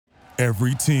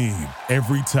Every team,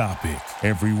 every topic,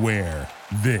 everywhere.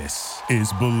 This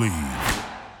is BLeav.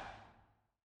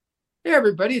 Hey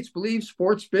everybody, it's BLeav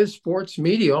Sports Biz Sports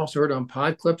Media, also heard on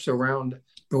pod clips around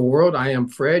the world. I am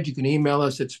Fred. You can email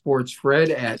us at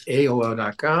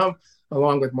sportsfred@aol.com,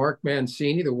 along with Mark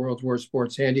Mancini, the world's worst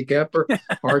sports handicapper,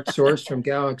 Art Source from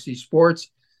Galaxy Sports.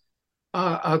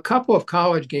 A couple of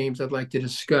college games I'd like to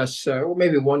discuss, or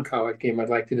maybe one college game I'd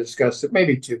like to discuss,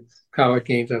 maybe two college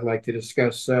games I'd like to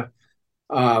discuss.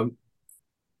 Um,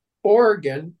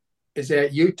 Oregon is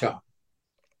at Utah.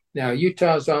 Now,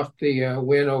 Utah's off the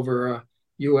win over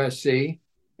USC,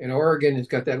 and Oregon has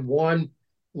got that one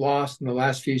loss in the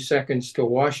last few seconds to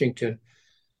Washington.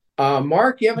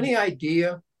 Mark, you have any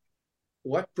idea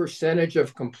what percentage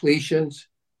of completions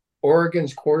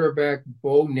Oregon's quarterback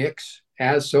Bo Nix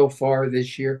has so far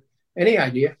this year? Any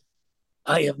idea?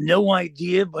 I have no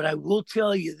idea, but I will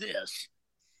tell you this: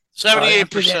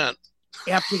 78%.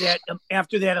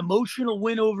 After that emotional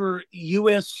win over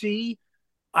USC,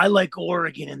 I like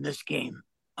Oregon in this game.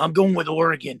 I'm going with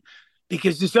Oregon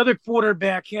because this other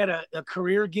quarterback had a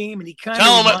career game, and he kind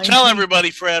of tell everybody,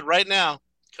 Fred, right now.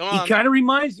 Come on. He kind of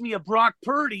reminds me of Brock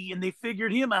Purdy, and they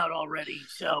figured him out already.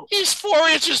 So he's 4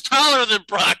 inches taller than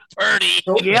Brock Purdy.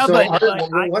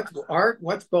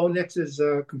 What's Bo Nix's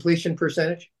completion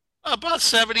percentage? About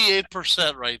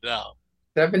 78% right now.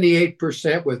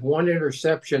 78% with one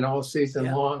interception all season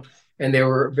long, and they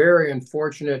were very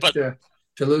unfortunate to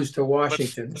lose to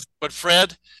Washington. But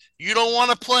Fred, you don't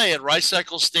want to play at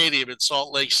Rice-Eccles Stadium in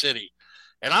Salt Lake City.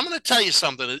 And I'm going to tell you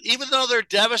something. Even though they're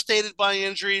devastated by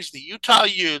injuries, the Utah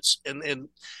Utes and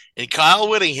Kyle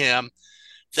Whittingham,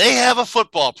 they have a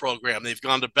football program. They've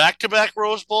gone to back-to-back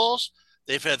Rose Bowls.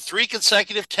 They've had 3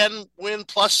 consecutive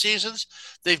 10-win-plus seasons.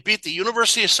 They've beat the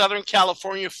University of Southern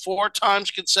California 4 times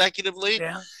consecutively.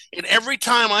 Yeah. And every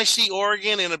time I see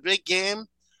Oregon in a big game,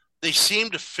 they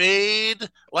seem to fade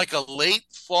like a late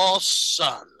fall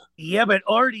sun. Yeah, but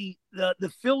Artie,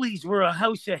 the Phillies were a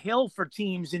house of hell for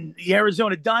teams, and the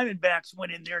Arizona Diamondbacks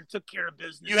went in there and took care of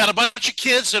business. You had a bunch of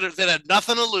kids that had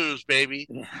nothing to lose, baby.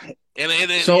 And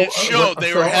it showed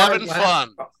they were having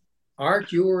fun.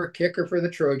 Art, you were a kicker for the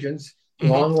Trojans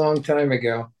long time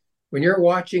ago. When you're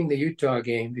watching the Utah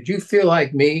game, did you feel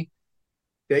like me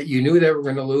that you knew they were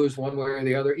going to lose one way or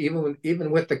the other,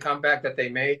 even with the comeback that they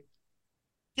made?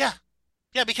 Yeah,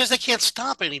 because they can't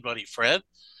stop anybody, Fred.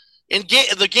 In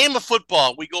the game of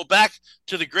football, we go back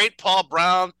to the great Paul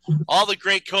Brown, all the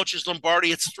great coaches,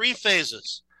 Lombardi. It's 3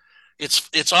 phases.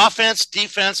 It's offense,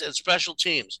 defense, and special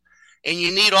teams. And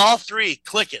you need all 3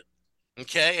 clicking,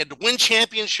 okay? And to win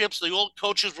championships, the old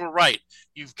coaches were right.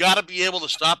 You've got to be able to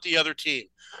stop the other team.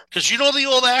 Because you know the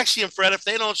old axiom, Fred, if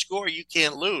they don't score, you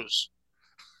can't lose.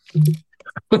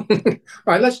 All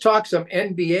right, let's talk some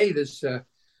NBA this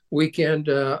weekend.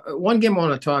 One game I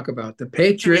want to talk about, the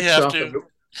Patriots.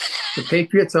 The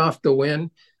Patriots off the win,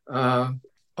 the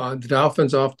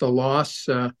Dolphins off the loss.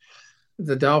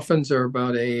 The Dolphins are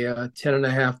about a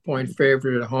 10.5-point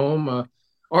favorite at home.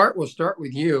 Art, we'll start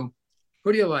with you.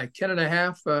 Who do you like,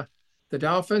 10.5, the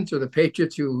Dolphins or the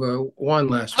Patriots who won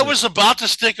last week? I was about to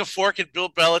stick a fork at Bill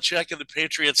Belichick and the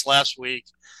Patriots last week,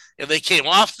 and they came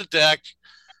off the deck.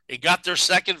 They got their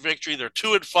second victory. They're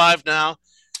 2-5 now.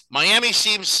 Miami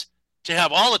seems to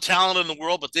have all the talent in the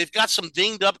world, but they've got some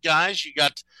dinged up guys. You've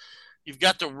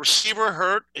got the receiver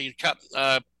hurt. You've got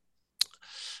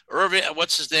Irvin,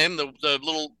 what's his name? The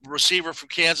little receiver from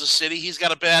Kansas City. He's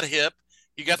got a bad hip.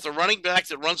 You got the running back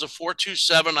that runs a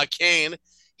 4.27, Kane.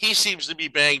 He seems to be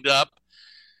banged up.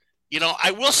 You know,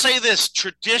 I will say this: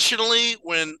 traditionally,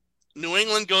 when New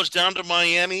England goes down to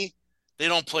Miami, they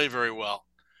don't play very well.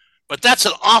 But that's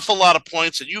an awful lot of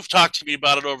points, and you've talked to me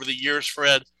about it over the years,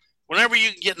 Fred. Whenever you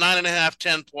can get 9.5,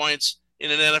 10 points in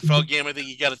an NFL game, I think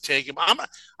you got to take them. I'm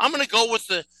going to go with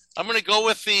the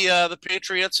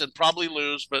Patriots and probably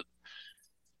lose, but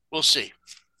we'll see.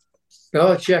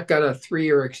 Belichick got a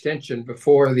 3-year extension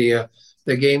before the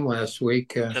game last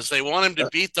week because they want him to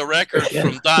beat the record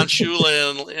from Don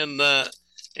Shula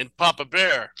and Papa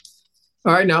Bear.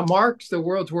 All right, now Mark's the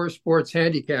world's worst sports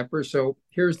handicapper. So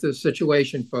here's the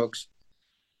situation, folks.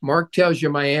 Mark tells you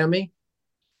Miami,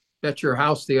 bet your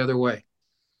house the other way.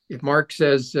 If Mark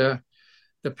says the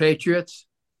Patriots,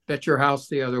 bet your house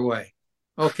the other way.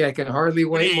 Okay, I can hardly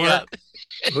wait, Mark.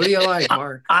 Who do you like,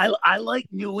 Mark? I like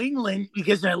New England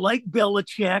because I like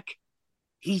Belichick.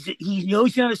 He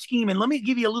knows how to scheme. And let me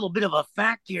give you a little bit of a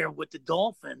fact here with the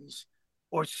Dolphins,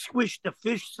 or squish the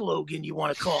fish slogan, you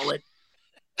want to call it.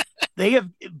 They have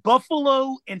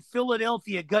Buffalo and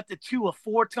Philadelphia got the Tua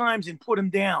 4 times and put him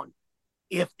down.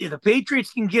 If the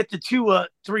Patriots can get the Tua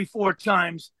 3-4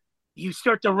 times, You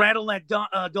start to rattle that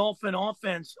Dolphin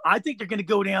offense. I think they're going to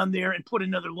go down there and put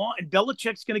another law, and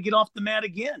Belichick's going to get off the mat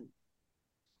again.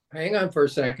 Hang on for a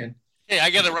second. Hey, I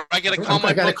gotta call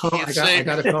my bookie and say we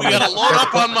gotta load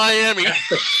up on Miami.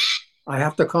 I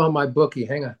have to call my bookie.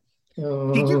 Hang on.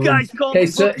 Did you guys call the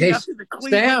bookie after the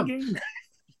Cleveland game?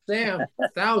 Sam,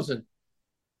 1,000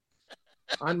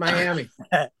 on Miami.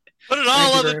 Put it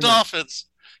all on the Dolphins.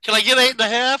 Can I get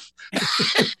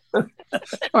 8.5?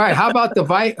 All right. How about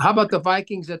the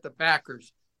Vikings at the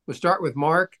Packers? We'll start with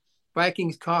Mark.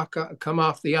 Vikings come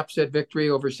off the upset victory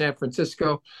over San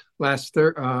Francisco last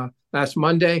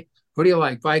Monday. Who do you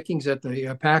like? Vikings at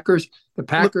the Packers. The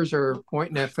Packers are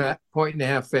point and a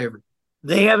half favorite.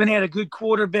 They haven't had a good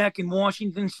quarterback in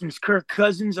Washington since Kirk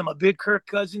Cousins. I'm a big Kirk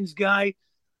Cousins guy.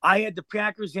 I had the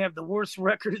Packers have the worst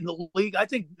record in the league. I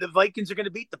think the Vikings are going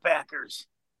to beat the Packers.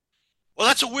 Well,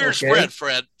 that's a weird spread,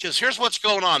 Fred, because here's what's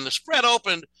going on. The spread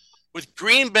opened with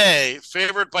Green Bay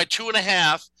favored by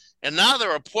 2.5, and now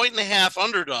they're a 1.5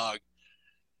 underdog.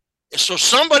 So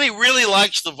somebody really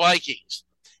likes the Vikings.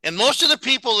 And most of the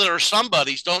people that are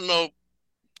somebodies don't know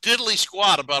diddly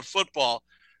squat about football.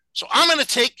 So I'm going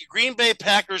to take the Green Bay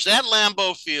Packers at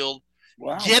Lambeau Field,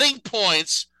 getting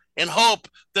points, and hope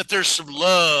that there's some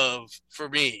love for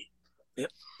me.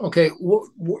 Okay,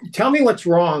 tell me what's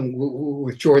wrong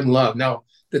with Jordan Love. Now,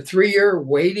 the 3-year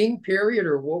waiting period,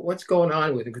 or what's going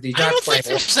on with him? Because I don't think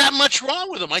there's that much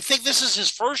wrong with him. I think this is his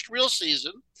first real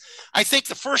season. I think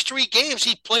the first 3 games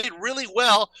he played really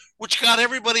well, which got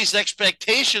everybody's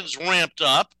expectations ramped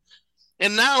up.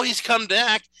 And now he's come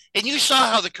back. And you saw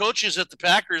how the coaches at the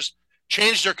Packers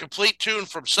changed their complete tune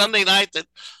from Sunday night that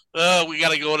we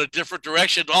got to go in a different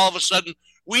direction. All of a sudden,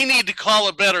 we need to call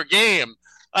a better game.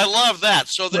 I love that.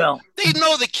 So they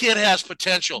know the kid has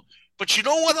potential. But you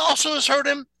know what also has hurt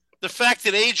him? The fact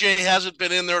that AJ hasn't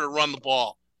been in there to run the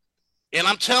ball. And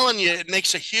I'm telling you, it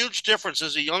makes a huge difference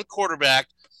as a young quarterback.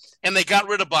 And they got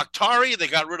rid of Bakhtari. They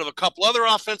got rid of a couple other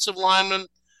offensive linemen.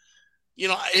 You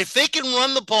know, if they can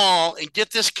run the ball and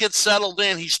get this kid settled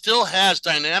in, he still has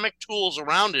dynamic tools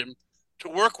around him to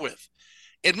work with.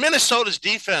 In Minnesota's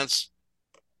defense,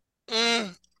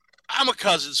 I'm a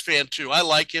Cousins fan too. I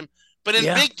like him. But in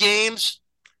big games,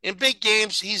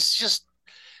 he just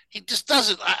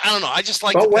doesn't. I don't know. I just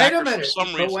like the Packers for some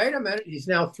reason. But wait a minute. He's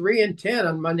now 3-10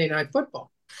 on Monday Night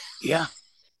Football. Yeah.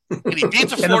 And he beat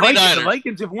the 49ers. The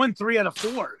Vikings have won 3 out of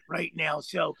 4 right now.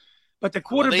 So, but the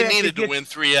quarterback they needed to win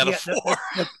 3 out of 4.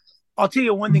 I'll tell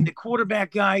you one thing: the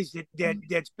quarterback guys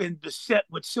that's been beset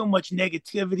with so much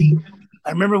negativity. I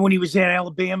remember when he was at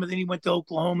Alabama, then he went to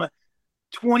Oklahoma.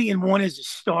 20-1 as a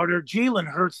starter. Jalen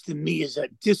Hurts to me is a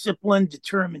disciplined,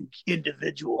 determined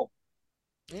individual.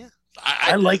 Yeah,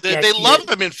 I like that. They love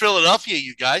him in Philadelphia.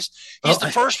 You guys, he's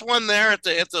the first one there at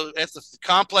the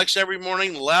complex every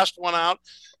morning. The last one out.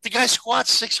 The guy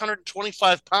squats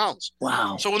 625 pounds.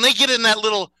 Wow! So when they get in that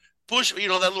little push,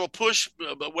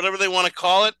 whatever they want to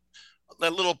call it,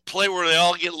 that little play where they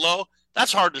all get low,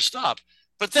 that's hard to stop.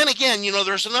 But then again,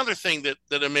 there's another thing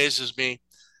that amazes me.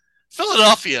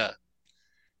 Philadelphia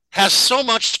has so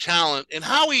much talent, and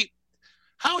Howie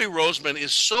Roseman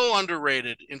is so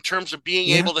underrated in terms of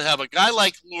being able to have a guy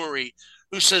like Lurie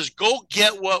who says, go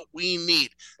get what we need.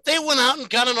 They went out and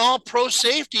got an all-pro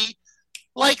safety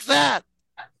like that,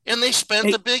 and they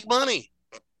spent the big money.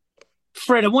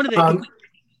 Fred, I wanted to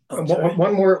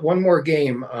one more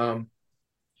game.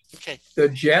 Okay. The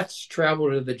Jets travel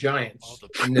to the Giants.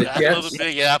 The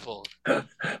Big Apple.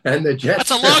 And the Jets.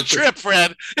 That's a long trip,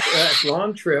 Fred. That's a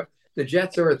long trip. The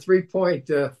Jets are a 3-point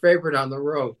favorite on the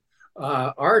road.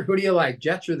 Art, who do you like,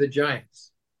 Jets or the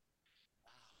Giants?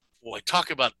 Boy, talk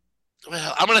about.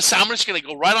 Well, I'm just gonna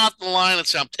go right off the line and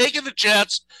say I'm taking the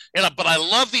Jets, but I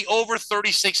love the over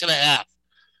 36.5.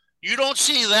 You don't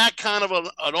see that kind of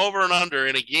an over and under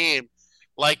in a game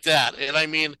like that. And I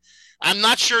mean, I'm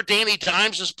not sure Danny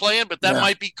Dimes is playing, but that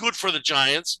might be good for the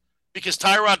Giants because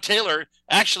Tyrod Taylor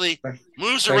actually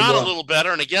moves around a little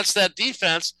better and against that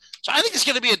defense. So I think it's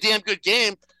going to be a damn good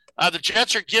game. The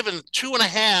Jets are given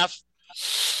 2.5.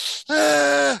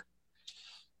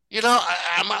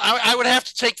 I would have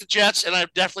to take the Jets, and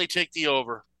I'd definitely take the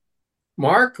over.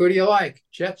 Mark, who do you like?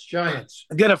 Jets, Giants.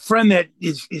 I got a friend that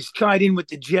is tied in with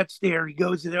the Jets there. He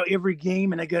goes to every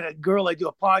game, and I got a girl I do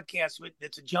a podcast with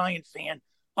that's a Giant fan.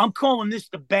 I'm calling this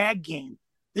the bag game.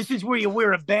 This is where you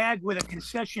wear a bag with a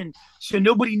concession so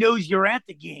nobody knows you're at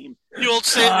the game. The old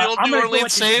New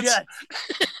Orleans Saints.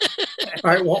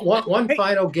 All right, one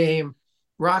final game.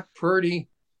 Brock Purdy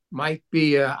might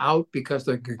be out because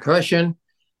of the concussion.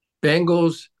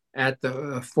 Bengals at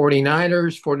the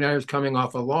 49ers. 49ers coming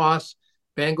off a loss.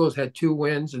 Bengals had 2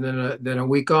 wins and then a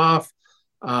week off.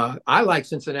 I like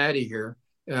Cincinnati here.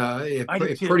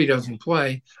 If Purdy doesn't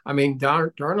play, I mean,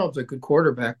 Darnold's a good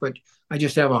quarterback, but I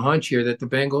just have a hunch here that the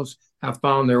Bengals have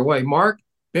found their way. Mark,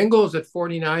 Bengals at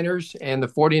 49ers, and the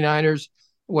 49ers,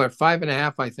 what,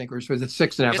 5.5, I think, or was it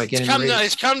 6.5?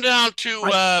 It's come down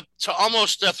to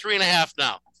almost 3.5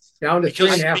 now. Down to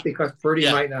 3.5 because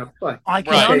Purdy might not play. I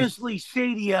can honestly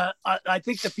say to you, I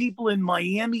think the people in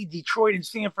Miami, Detroit, and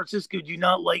San Francisco do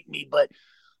not like me, but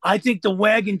I think the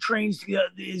wagon train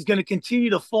is going to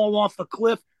continue to fall off a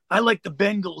cliff. I like the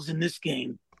Bengals in this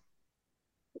game.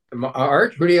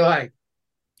 Art, who do you like?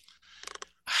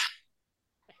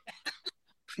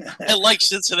 I like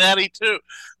Cincinnati too.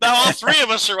 Now all three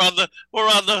of us we're on the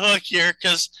hook here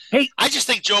because I just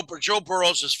think Joe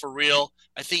Burrows is for real.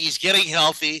 I think he's getting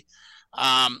healthy.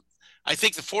 I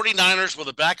think the 49ers with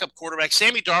a backup quarterback,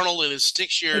 Sammy Darnold in his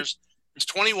 6 years is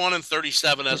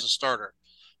 21-37 as a starter.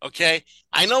 Okay,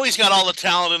 I know he's got all the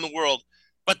talent in the world,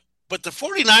 but the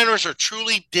 49ers are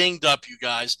truly dinged up, you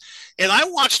guys. And I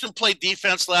watched them play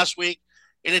defense last week,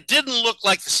 and it didn't look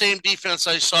like the same defense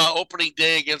I saw opening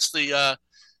day against the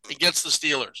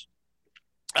Steelers.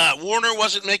 Warner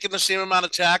wasn't making the same amount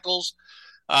of tackles.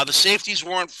 The safeties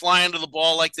weren't flying to the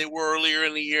ball like they were earlier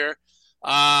in the year.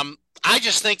 I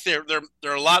just think they're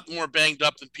a lot more banged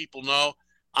up than people know.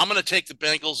 I'm going to take the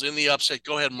Bengals in the upset.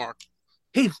 Go ahead, Mark.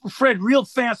 Hey, Fred, real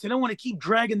fast. I don't want to keep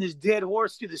dragging this dead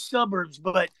horse to the suburbs,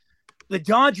 but the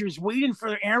Dodgers waiting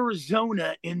for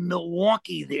Arizona in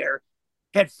Milwaukee there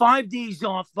had 5 days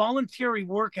off, voluntary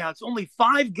workouts. Only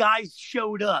 5 guys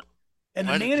showed up, and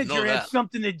the manager had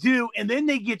something to do, and then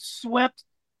they get swept.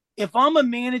 If I'm a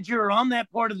manager or I'm that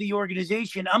part of the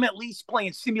organization, I'm at least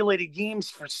playing simulated games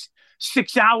for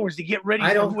 6 hours to get ready.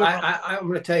 I'm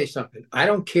going to tell you something. I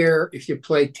don't care if you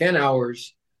play 10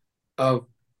 hours of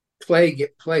play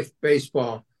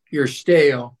baseball. You're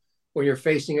stale when you're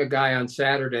facing a guy on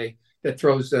Saturday that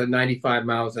throws 95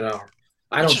 miles an hour.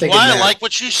 I don't think. I like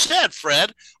what you said,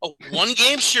 Fred. A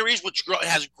one-game series which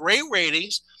has great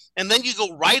ratings, and then you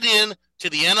go right in to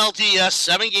the NLDS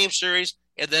 7-game series,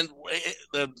 and then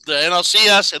the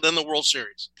NLCS, and then the World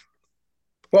Series.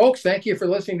 Folks, thank you for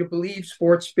listening to BLeav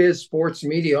Sports Biz Sports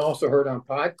Media, also heard on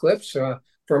Pod Clips.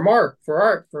 For Mark, for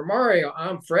Art, for Mario,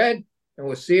 I'm Fred, and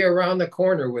we'll see you around the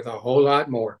corner with a whole lot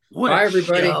more. Bye,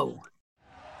 everybody. Show.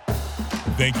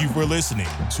 Thank you for listening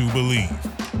to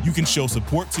BLeav. You can show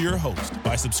support to your host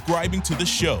by subscribing to the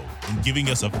show and giving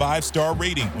us a 5-star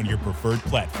rating on your preferred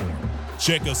platform.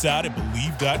 Check us out at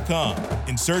BLeav.com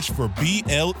and search for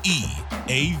BLeav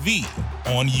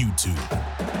on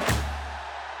YouTube.